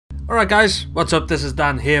Alright guys, what's up? This is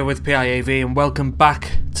Dan here with P.I.A.V. and welcome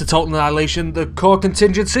back to Total Annihilation, the Core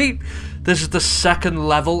Contingency. This is the second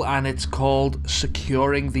level and it's called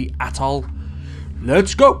Securing the Atoll.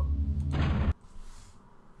 Let's go!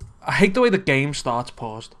 I hate the way the game starts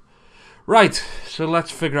paused. Right, so let's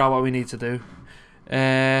figure out what we need to do.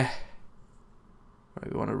 Right,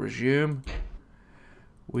 we want to resume.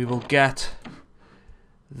 We will get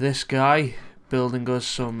this guy building us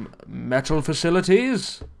some metal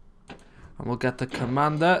facilities. And we'll get the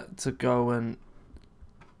commander to go and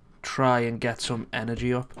try and get some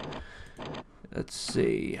energy up. Let's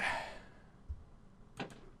see.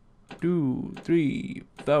 2, 3,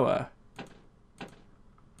 4.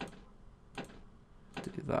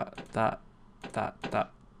 Do that.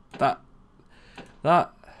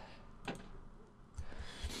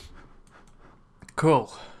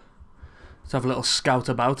 Cool. Let's have a little scout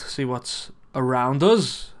about, see what's around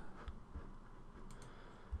us.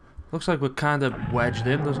 Looks like we're kind of wedged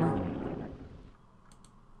in, doesn't it?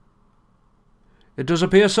 It does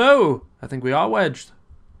appear so. I think we are wedged.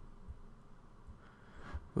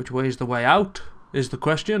 Which way is the way out, is the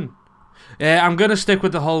question. I'm going to stick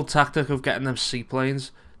with the whole tactic of getting them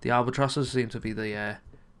seaplanes. The albatrosses seem to be the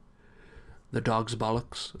dog's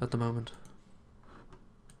bollocks at the moment.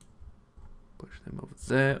 Push them over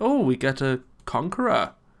there. Oh, we get a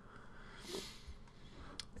conqueror.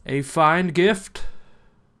 A fine gift.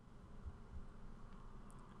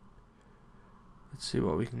 Let's see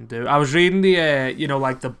what we can do. I was reading the, you know,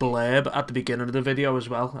 like the blurb at the beginning of the video as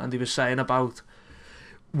well, and he was saying about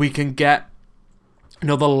we can get, you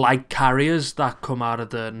know, the light carriers that come out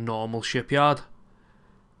of the normal shipyard.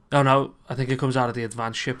 Oh no, I think it comes out of the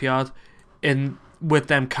advanced shipyard. With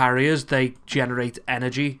them carriers, they generate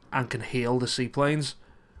energy and can heal the seaplanes,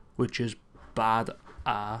 which is bad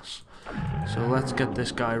ass. So let's get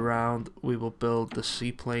this guy round. We will build the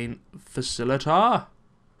seaplane facilitator.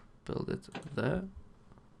 Build it there.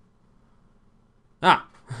 Ah,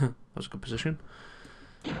 that was a good position.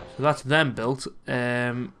 So that's them built.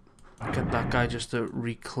 Get that guy just to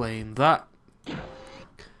reclaim that.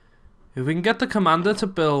 If we can get the commander to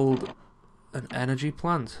build an energy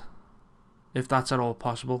plant, if that's at all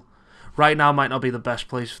possible. Right now might not be the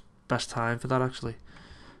best time for that actually.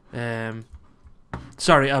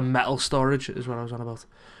 Sorry, a metal storage is what I was on about.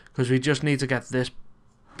 Because we just need to get this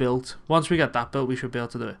built. Once we get that built, we should be able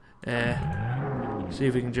to do it. See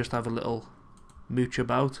if we can just have a little mooch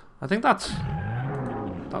about. I think that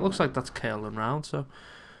looks like that's curling round, so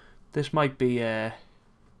this might be I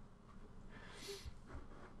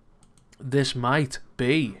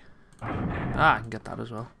can get that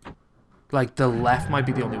as well. Like the left might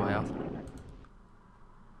be the only way out.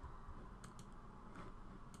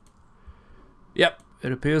 Yep,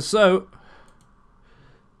 it appears so.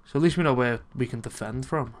 So at least we know where we can defend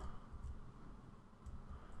from.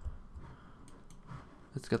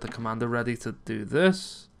 Let's get the commander ready to do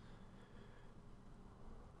this.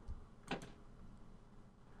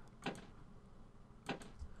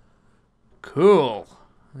 Cool.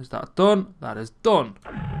 Is that done? That is done.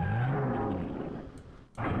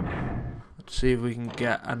 Let's see if we can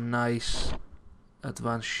get a nice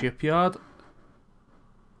advanced shipyard.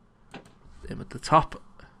 Him at the top.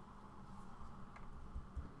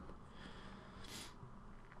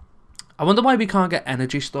 I wonder why we can't get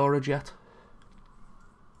energy storage yet.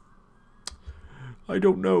 I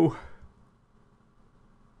don't know.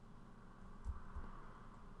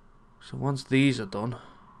 So once these are done...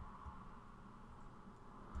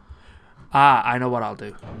 I know what I'll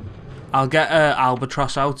do. I'll get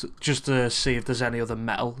albatross out just to see if there's any other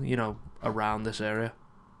metal, you know, around this area.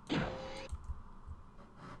 Get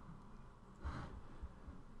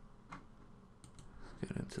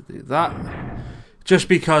him to do that. Just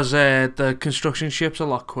because the construction ship's a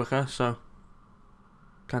lot quicker, so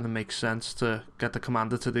kind of makes sense to get the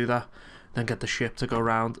commander to do that, then get the ship to go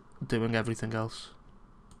around doing everything else.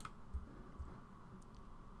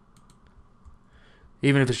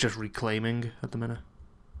 Even if it's just reclaiming at the minute.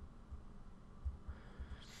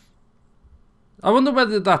 I wonder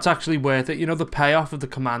whether that's actually worth it. You know, the payoff of the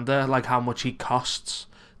commander, like how much he costs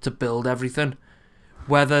to build everything.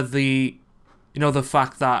 Whether the, you know, the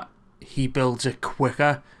fact that he builds it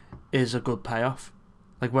quicker is a good payoff.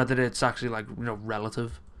 Like whether it's actually like, you know,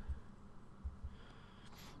 relative.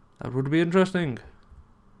 That would be interesting.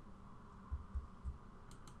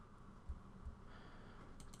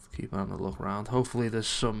 Keep on the look around. Hopefully there's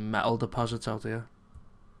some metal deposits out here.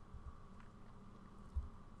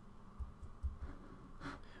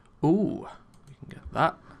 Ooh, we can get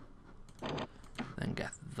that. Then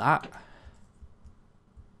get that.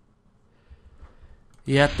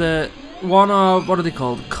 Yeah, the one of, what are they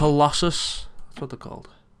called? Colossus. That's what they're called.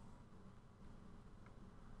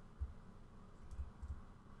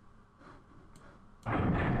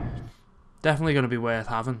 Definitely going to be worth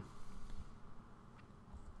having.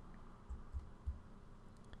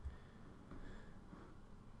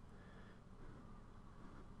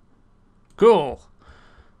 Cool.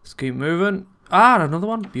 Let's keep moving. Ah, another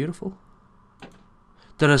one. Beautiful.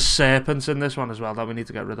 There are serpents in this one as well that we need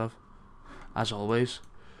to get rid of. As always.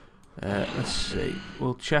 Let's see.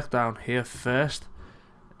 We'll check down here first.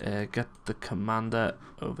 Get the commander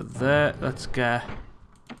over there. Let's get...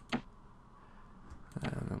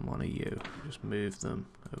 and then one of you. Just move them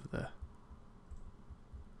over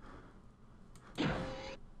there.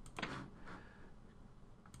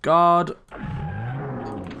 Guard.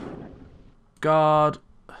 Guard.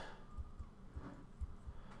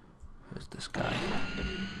 Where's this guy?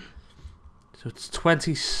 So it's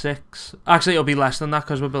 26. Actually, it'll be less than that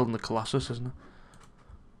because we're building the Colossus, isn't it?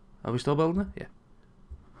 Are we still building it? Yeah.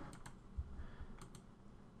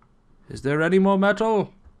 Is there any more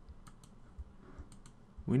metal?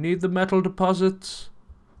 We need the metal deposits.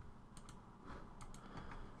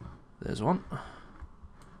 There's one.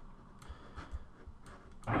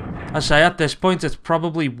 I say at this point it's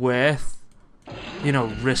probably worth, you know,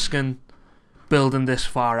 risking building this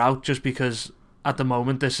far out just because at the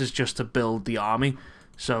moment this is just to build the army.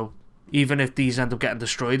 So even if these end up getting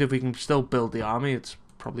destroyed, if we can still build the army, it's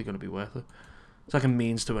probably going to be worth it. It's like a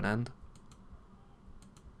means to an end.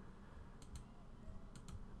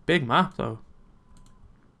 Big map though.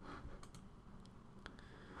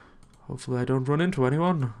 Hopefully I don't run into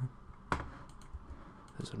anyone.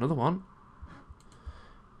 There's another one.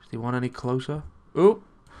 Do you want any closer? Oh!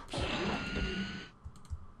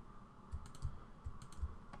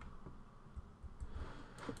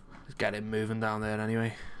 Let's get him moving down there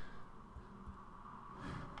anyway.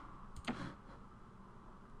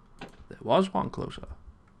 There was one closer.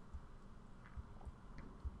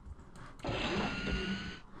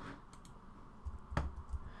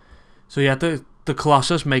 So yeah, the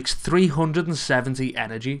Colossus makes 370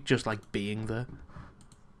 energy just like being there.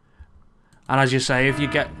 And as you say, if you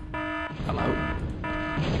get... Hello?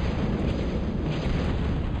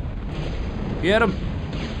 Get him!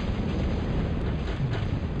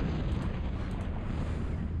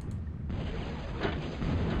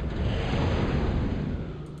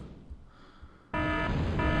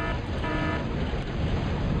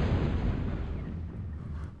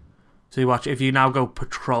 See, watch, if you now go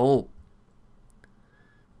patrol...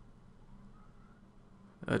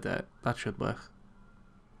 that should work.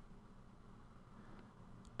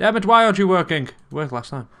 Damn it, why aren't you working? It worked last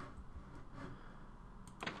time.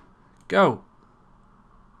 Go.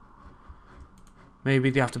 Maybe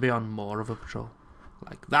they have to be on more of a patrol.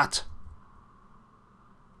 Like that.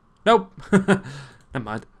 Nope. Never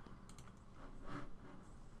mind.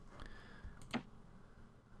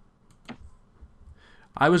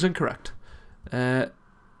 I was incorrect.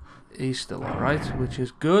 He's still alright, which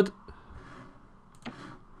is good.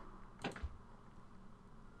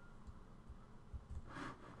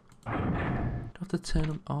 To turn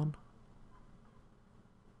them on.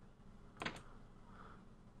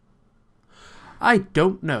 I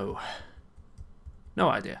don't know. No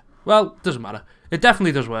idea. Well, doesn't matter. It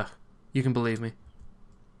definitely does work. You can believe me.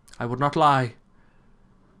 I would not lie.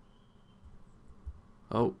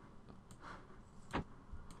 Oh.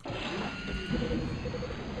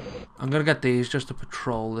 I'm gonna get these just to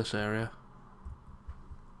patrol this area.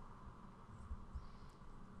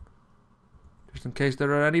 Just in case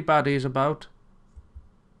there are any baddies about.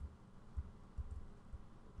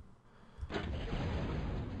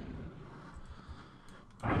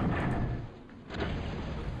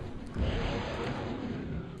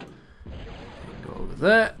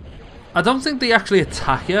 There. I don't think they actually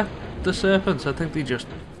attack you, the serpents. I think they just...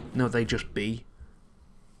 No, they just be.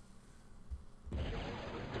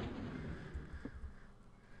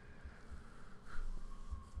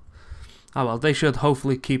 Oh well, they should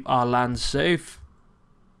hopefully keep our land safe.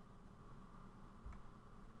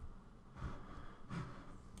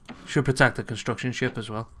 Should protect the construction ship as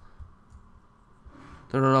well.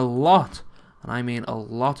 There are a lot, and I mean a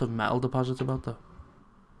lot of metal deposits about though.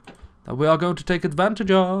 That we are going to take advantage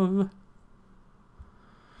of.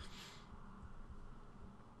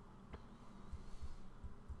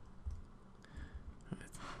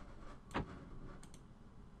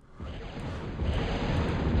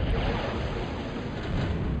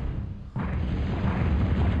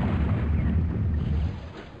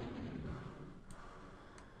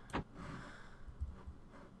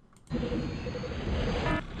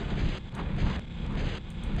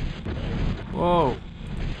 Whoa.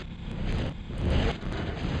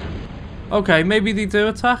 Okay, maybe they do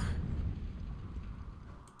attack.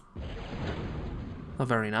 Not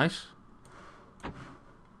very nice.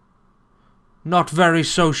 Not very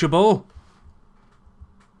sociable.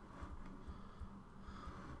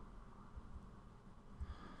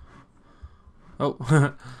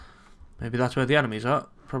 Oh, maybe that's where the enemies are.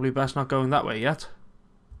 Probably best not going that way yet.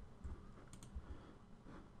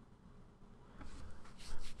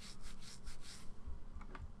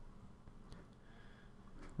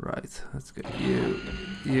 Right, let's get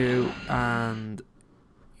you, and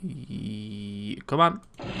come on,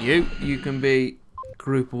 you can be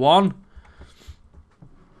group 1.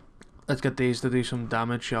 Let's get these to do some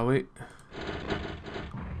damage, shall we?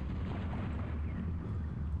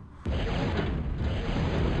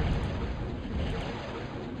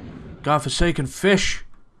 Godforsaken fish.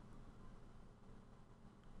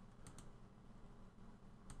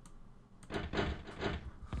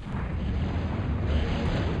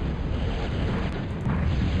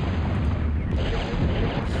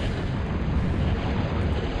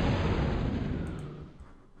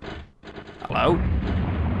 Hello.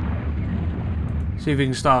 See if we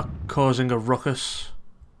can start causing a ruckus.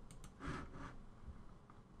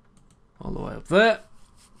 All the way up there.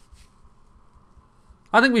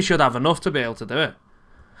 I think we should have enough to be able to do it.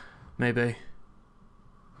 Maybe.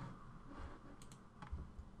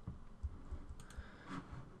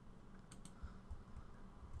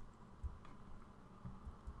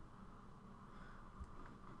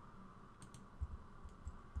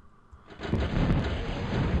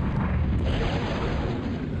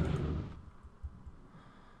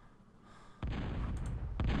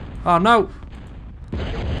 Oh no!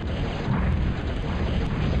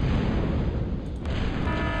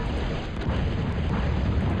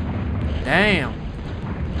 Damn!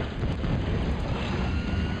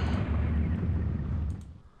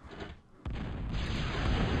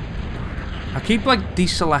 I keep like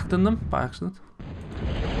deselecting them by accident.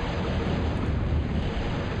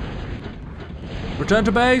 Return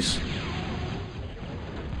to base!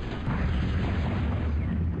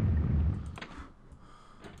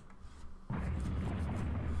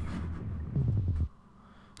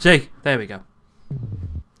 See, there we go.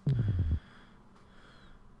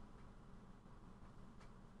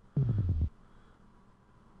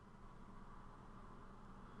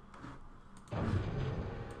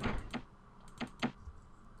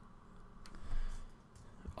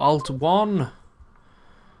 Alt 1.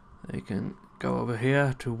 They can go over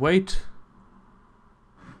here to wait.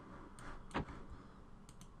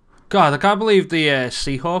 God, I can't believe the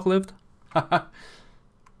Seahawk lived.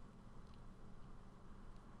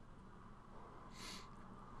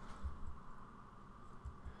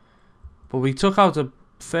 But we took out a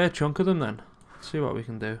fair chunk of them then. Let's see what we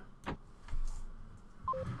can do.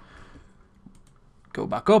 Go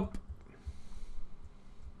back up.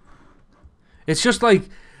 It's just like,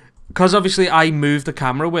 because obviously I move the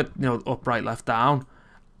camera with, you know, up, right, left, down.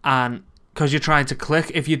 And because you're trying to click,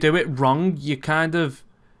 if you do it wrong, you kind of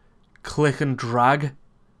click and drag,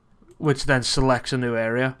 which then selects a new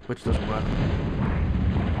area, which doesn't work.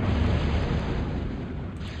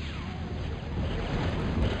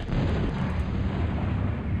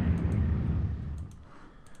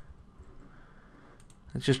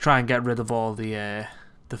 Let's just try and get rid of all the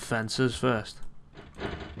defenses first.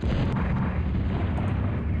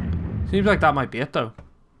 Seems like that might be it though.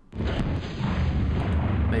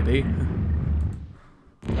 Maybe.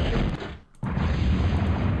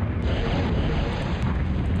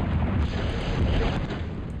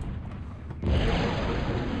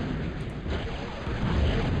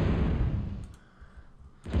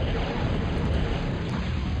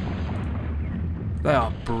 They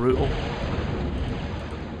are brutal.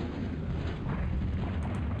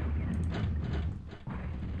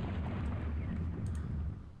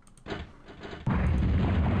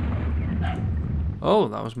 Oh,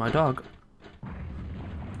 that was my dog.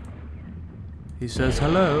 He says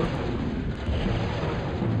hello.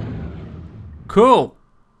 Cool.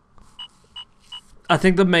 I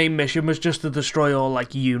think the main mission was just to destroy all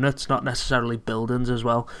like units, not necessarily buildings as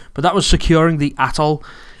well. But that was securing the atoll.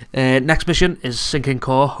 Next mission is sinking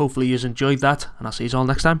core. Hopefully you enjoyed that, and I'll see you all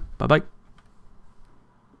next time. Bye bye.